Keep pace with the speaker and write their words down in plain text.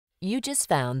You just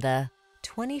found the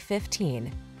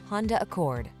 2015 Honda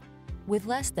Accord. With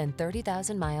less than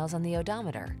 30,000 miles on the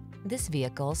odometer, this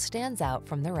vehicle stands out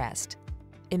from the rest.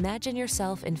 Imagine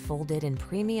yourself enfolded in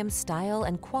premium style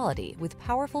and quality with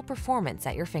powerful performance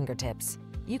at your fingertips.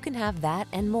 You can have that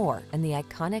and more in the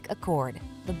iconic Accord,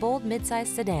 the bold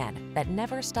midsize sedan that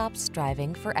never stops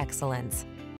striving for excellence.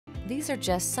 These are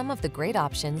just some of the great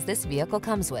options this vehicle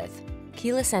comes with: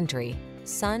 keyless entry,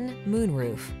 sun,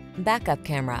 moonroof, backup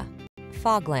camera,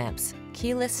 fog lamps,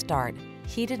 keyless start,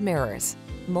 heated mirrors,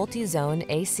 multi-zone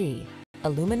AC,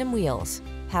 aluminum wheels,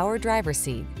 power driver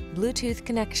seat, Bluetooth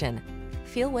connection.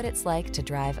 Feel what it's like to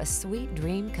drive a sweet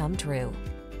dream come true.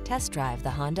 Test drive the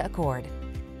Honda Accord.